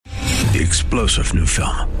The explosive new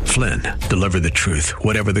film, Flynn, deliver the truth,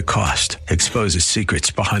 whatever the cost. Exposes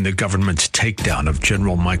secrets behind the government's takedown of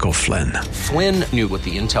General Michael Flynn. Flynn knew what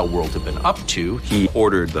the intel world had been up to. He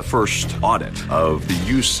ordered the first audit of the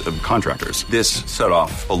use of contractors. This set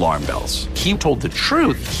off alarm bells. He told the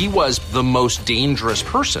truth. He was the most dangerous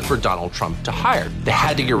person for Donald Trump to hire. They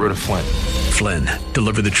had to get rid of Flynn. Flynn,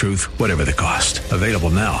 deliver the truth, whatever the cost. Available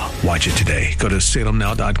now. Watch it today. Go to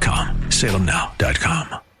salemnow.com.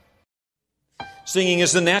 salemnow.com. Singing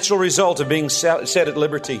is the natural result of being set at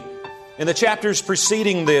liberty. In the chapters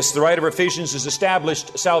preceding this, the writer of Ephesians has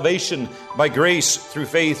established salvation by grace through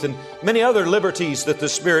faith and many other liberties that the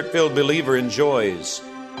Spirit-filled believer enjoys.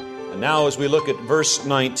 And now as we look at verse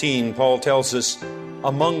 19, Paul tells us,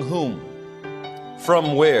 among whom,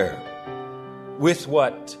 from where, with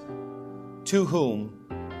what, to whom,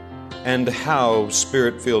 and how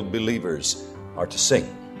Spirit-filled believers are to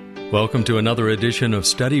sing. Welcome to another edition of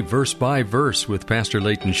Study Verse by Verse with Pastor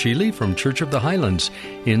Leighton Sheely from Church of the Highlands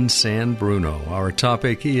in San Bruno. Our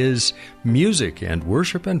topic is music and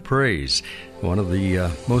worship and praise, one of the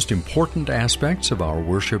most important aspects of our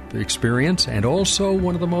worship experience and also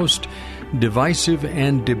one of the most divisive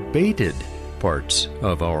and debated parts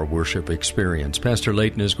of our worship experience. Pastor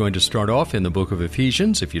Leighton is going to start off in the book of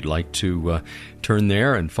Ephesians, if you'd like to turn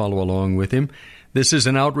there and follow along with him. This is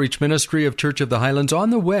an outreach ministry of Church of the Highlands on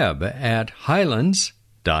the web at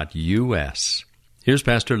highlands.us. Here's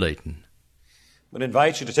Pastor Leighton. I would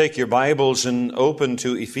invite you to take your Bibles and open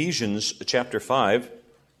to Ephesians chapter 5.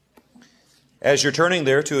 As you're turning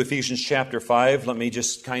there to Ephesians chapter 5, let me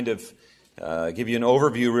just kind of give you an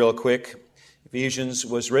overview real quick. Ephesians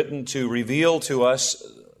was written to reveal to us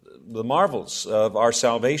the marvels of our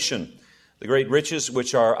salvation, the great riches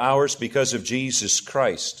which are ours because of Jesus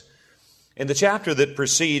Christ. In the chapter that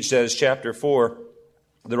precedes, that is chapter 4,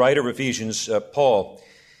 the writer of Ephesians, Paul,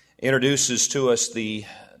 introduces to us the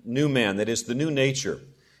new man, that is the new nature,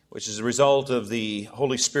 which is a result of the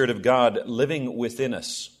Holy Spirit of God living within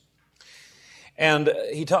us. And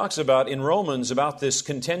he talks about, in Romans, about this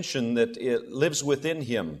contention that it lives within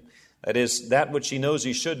him. That is, that which he knows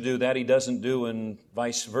he should do, that he doesn't do, and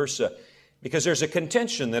vice versa. Because there's a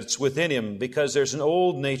contention that's within him, because there's an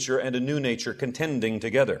old nature and a new nature contending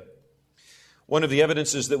together. One of the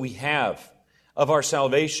evidences that we have of our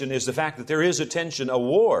salvation is the fact that there is a tension, a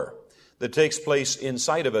war that takes place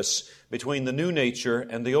inside of us between the new nature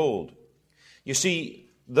and the old. You see,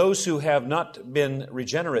 those who have not been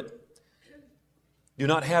regenerate do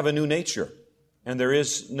not have a new nature, and there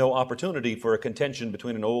is no opportunity for a contention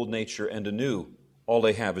between an old nature and a new. All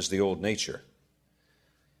they have is the old nature.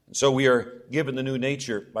 And so we are given the new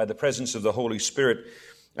nature by the presence of the Holy Spirit.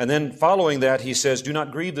 And then following that, he says, do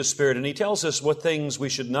not grieve the Spirit. And he tells us what things we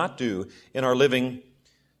should not do in our living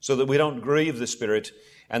so that we don't grieve the Spirit.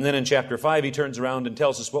 And then in chapter 5, he turns around and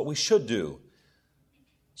tells us what we should do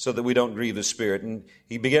so that we don't grieve the Spirit. And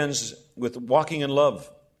he begins with walking in love,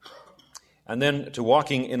 and then to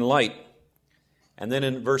walking in light. And then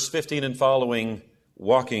in verse 15 and following,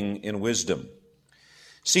 walking in wisdom.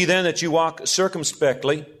 See then that you walk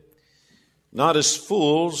circumspectly, not as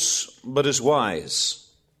fools, but as wise,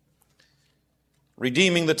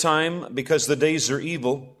 redeeming the time, because the days are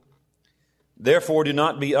evil. Therefore do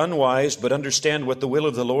not be unwise, but understand what the will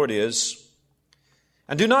of the Lord is.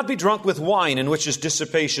 And do not be drunk with wine, in which is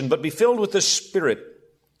dissipation, but be filled with the Spirit,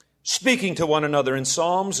 speaking to one another in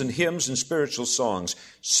psalms and hymns and spiritual songs,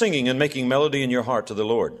 singing and making melody in your heart to the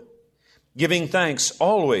Lord, giving thanks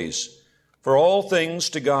always for all things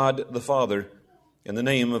to God the Father, in the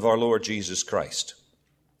name of our Lord Jesus Christ.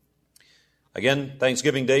 Again,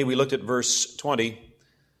 Thanksgiving Day, we looked at verse 20.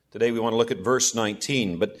 Today we want to look at verse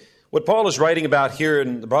 19. But what Paul is writing about here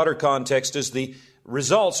in the broader context is the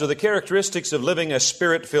results or the characteristics of living a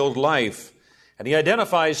Spirit-filled life. And he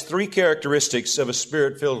identifies three characteristics of a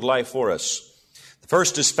Spirit-filled life for us. The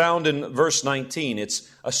first is found in verse 19.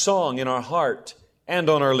 It's a song in our heart and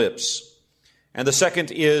on our lips. And the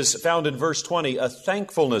second is found in verse 20, a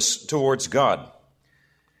thankfulness towards God.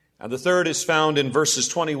 And the third is found in verses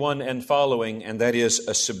 21 and following, and that is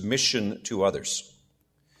a submission to others.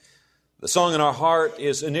 The song in our heart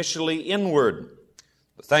is initially inward,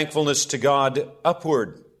 the thankfulness to God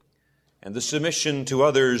upward, and the submission to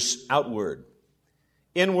others outward.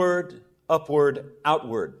 Inward, upward,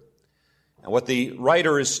 outward. And what the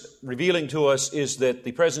writer is revealing to us is that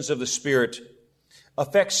the presence of the Spirit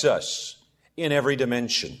affects us in every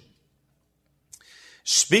dimension.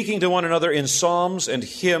 Speaking to one another in psalms and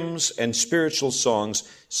hymns and spiritual songs,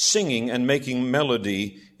 singing and making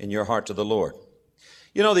melody in your heart to the Lord.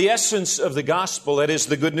 You know, the essence of the gospel, that is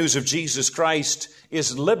the good news of Jesus Christ,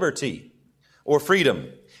 is liberty or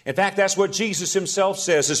freedom. In fact, that's what Jesus himself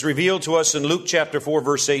says, as revealed to us in Luke chapter 4,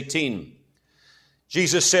 verse 18.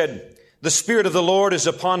 Jesus said, "The Spirit of the Lord is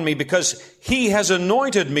upon me, because He has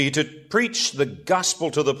anointed me to preach the gospel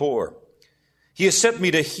to the poor. He has sent me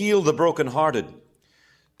to heal the brokenhearted,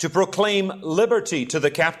 to proclaim liberty to the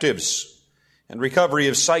captives, and recovery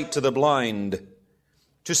of sight to the blind,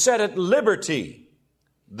 to set at liberty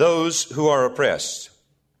those who are oppressed."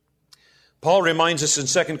 Paul reminds us in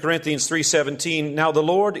 2 Corinthians 3:17, "Now the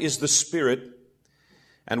Lord is the Spirit,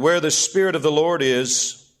 and where the Spirit of the Lord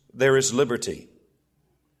is, there is liberty."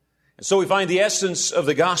 And so we find the essence of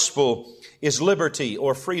the gospel is liberty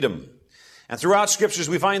or freedom. And throughout Scriptures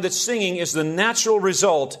we find that singing is the natural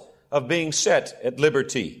result of being set at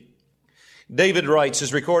liberty. David writes,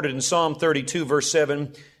 as recorded in Psalm 32, verse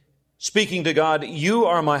 7, speaking to God, "You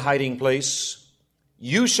are my hiding place.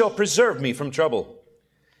 You shall preserve me from trouble.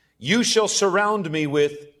 You shall surround me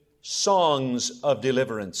with songs of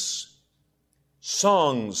deliverance."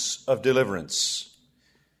 Songs of deliverance.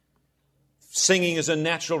 Singing is a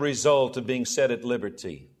natural result of being set at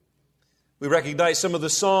liberty. We recognize some of the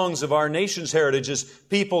songs of our nation's heritage as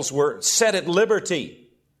peoples were set at liberty.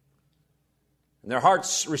 And their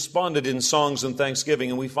hearts responded in songs and thanksgiving,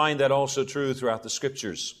 and we find that also true throughout the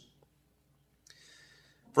Scriptures.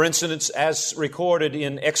 For instance, as recorded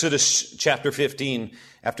in Exodus chapter 15,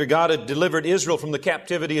 after God had delivered Israel from the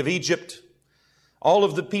captivity of Egypt, all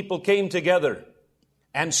of the people came together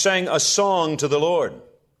and sang a song to the Lord.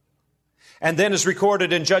 And then, as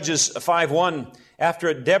recorded in Judges 5:1,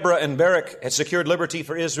 after Deborah and Barak had secured liberty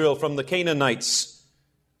for Israel from the Canaanites,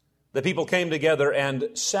 the people came together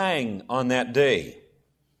and sang on that day.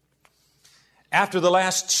 After the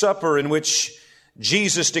Last Supper, in which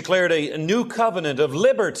Jesus declared a new covenant of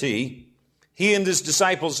liberty, He and His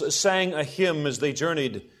disciples sang a hymn as they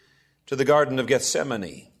journeyed to the Garden of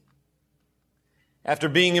Gethsemane. After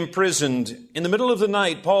being imprisoned, in the middle of the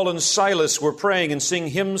night, Paul and Silas were praying and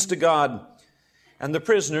singing hymns to God, and the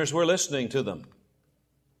prisoners were listening to them.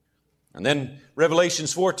 And then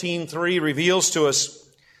Revelations 14:3 reveals to us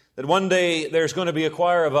that one day there's going to be a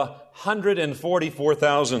choir of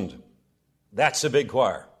 144,000. That's a big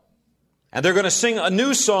choir. And they're going to sing a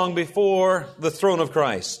new song before the throne of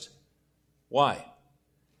Christ. Why?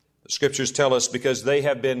 The Scriptures tell us because they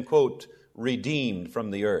have been, quote, redeemed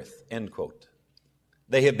from the earth, end quote.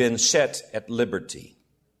 They have been set at liberty.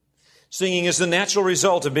 Singing is the natural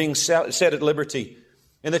result of being set at liberty.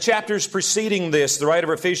 In the chapters preceding this, the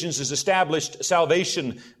writer of Ephesians has established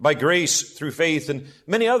salvation by grace through faith and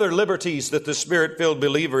many other liberties that the Spirit-filled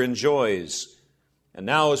believer enjoys. And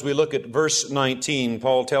now as we look at verse 19,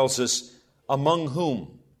 Paul tells us, among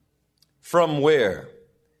whom, from where,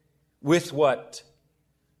 with what,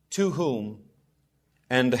 to whom,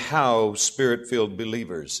 and how Spirit-filled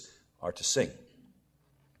believers are to sing.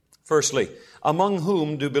 Firstly, among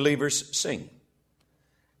whom do believers sing?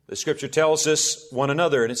 The Scripture tells us one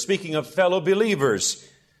another, and it's speaking of fellow believers.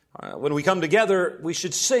 When we come together, we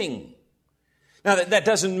should sing. Now, that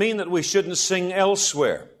doesn't mean that we shouldn't sing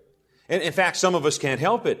elsewhere. In fact, some of us can't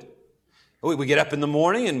help it. We get up in the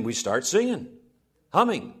morning and we start singing,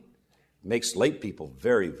 humming. It makes late people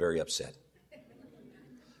very, very upset.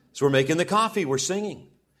 So we're making the coffee, we're singing.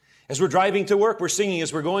 As we're driving to work, we're singing.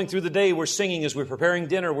 As we're going through the day, we're singing. As we're preparing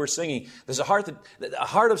dinner, we're singing. There's a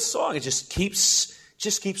heart of song. It just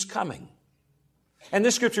keeps coming. And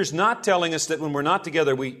this Scripture is not telling us that when we're not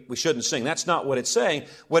together, we shouldn't sing. That's not what it's saying.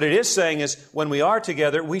 What it is saying is when we are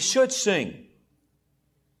together, we should sing.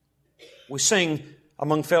 We sing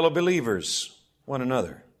among fellow believers, one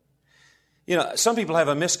another. You know, some people have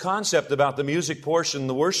a misconcept about the music portion,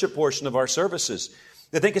 the worship portion of our services.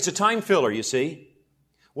 They think it's a time filler, you see.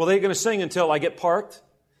 Well, they're going to sing until I get parked,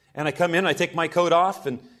 and I come in, I take my coat off,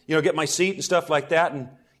 and, get my seat and stuff like that, and,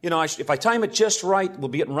 if I time it just right, we'll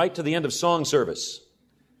be getting right to the end of song service.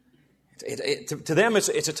 To them, it's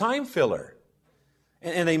a time filler.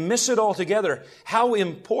 And they miss it altogether. How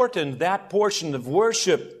important that portion of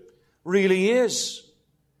worship really is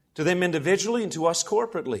to them individually and to us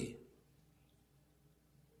corporately.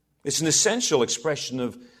 It's an essential expression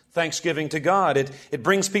of thanksgiving to God. It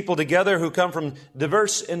brings people together who come from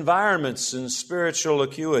diverse environments and spiritual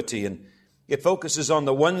acuity, and it focuses on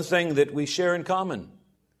the one thing that we share in common,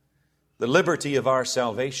 the liberty of our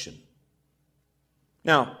salvation.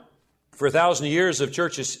 Now, for 1,000 years of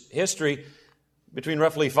church's history, between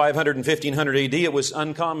roughly 500 and 1500 AD, it was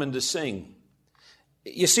uncommon to sing.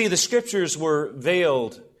 You see, the Scriptures were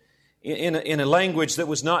veiled in a language that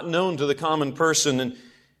was not known to the common person, and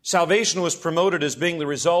salvation was promoted as being the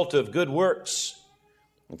result of good works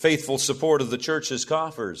and faithful support of the church's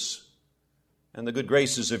coffers and the good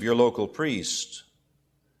graces of your local priest.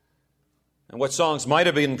 And what songs might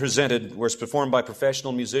have been presented was performed by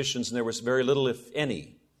professional musicians, and there was very little, if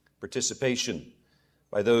any, participation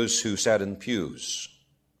by those who sat in pews.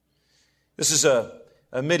 This is a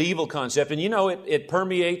medieval concept, and you know, it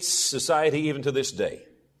permeates society even to this day.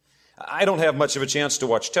 I don't have much of a chance to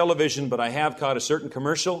watch television, but I have caught a certain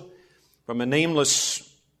commercial from a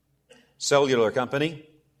nameless cellular company.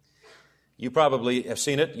 You probably have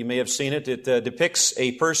seen it. You may have seen it. It depicts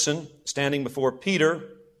a person standing before Peter,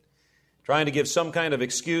 trying to give some kind of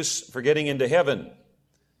excuse for getting into heaven.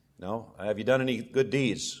 No, have you done any good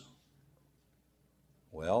deeds?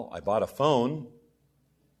 Well, I bought a phone.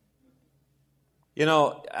 You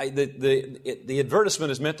know, the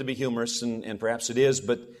advertisement is meant to be humorous, and perhaps it is,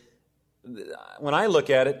 but when I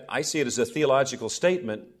look at it, I see it as a theological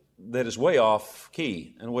statement that is way off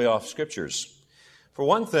key and way off Scriptures. For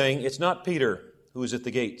one thing, it's not Peter who is at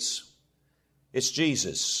the gates. It's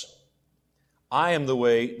Jesus. I am the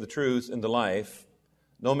way, the truth, and the life.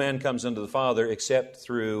 No man comes unto the Father except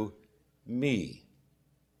through me.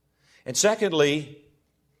 And secondly,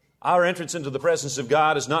 our entrance into the presence of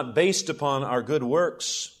God is not based upon our good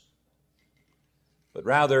works, but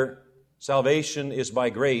rather salvation is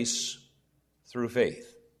by grace through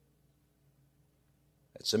faith.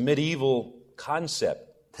 It's a medieval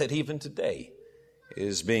concept that even today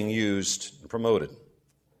is being used and promoted.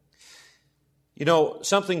 You know,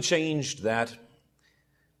 something changed that,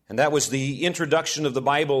 and that was the introduction of the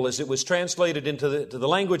Bible as it was translated into the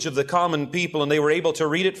language of the common people, and they were able to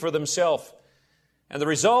read it for themselves. And the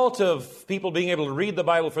result of people being able to read the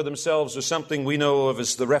Bible for themselves was something we know of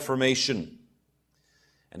as the Reformation.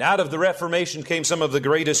 And out of the Reformation came some of the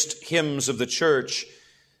greatest hymns of the church,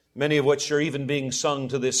 many of which are even being sung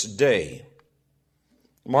to this day.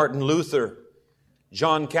 Martin Luther,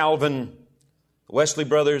 John Calvin, the Wesley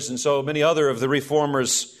brothers, and so many other of the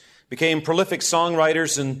reformers became prolific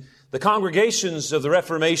songwriters, and the congregations of the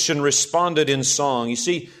Reformation responded in song. You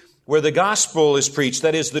see, where the gospel is preached,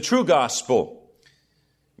 that is the true gospel,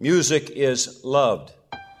 music is loved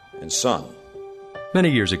and sung. Many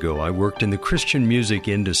years ago, I worked in the Christian music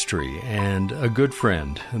industry, and a good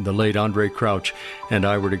friend, the late Andre Crouch, and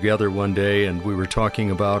I were together one day, and we were talking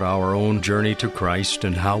about our own journey to Christ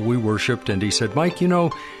and how we worshiped, and he said, "Mike, you know,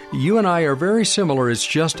 you and I are very similar. It's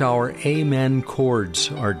just our amen chords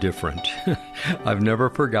are different." I've never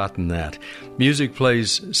forgotten that. Music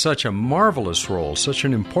plays such a marvelous role, such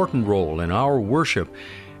an important role in our worship,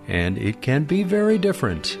 and it can be very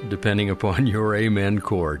different depending upon your amen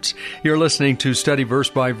chords. You're listening to Study Verse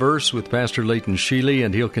by Verse with Pastor Leighton Sheely,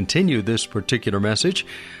 and he'll continue this particular message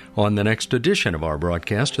on the next edition of our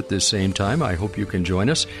broadcast at this same time. I hope you can join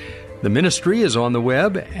us. The ministry is on the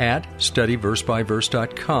web at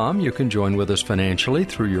studyversebyverse.com. You can join with us financially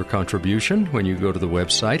through your contribution when you go to the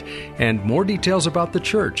website. And more details about the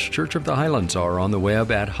church, Church of the Highlands, are on the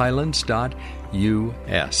web at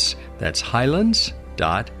highlands.us. That's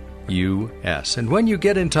highlands.us. And when you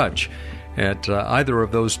get in touch at either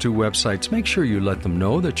of those two websites, make sure you let them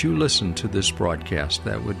know that you listen to this broadcast.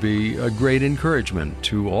 That would be a great encouragement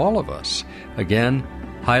to all of us. Again,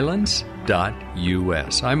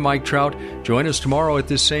 highlands.us. I'm Mike Trout. Join us tomorrow at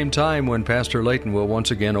this same time when Pastor Leighton will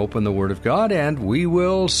once again open the Word of God, and we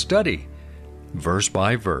will study verse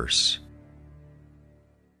by verse.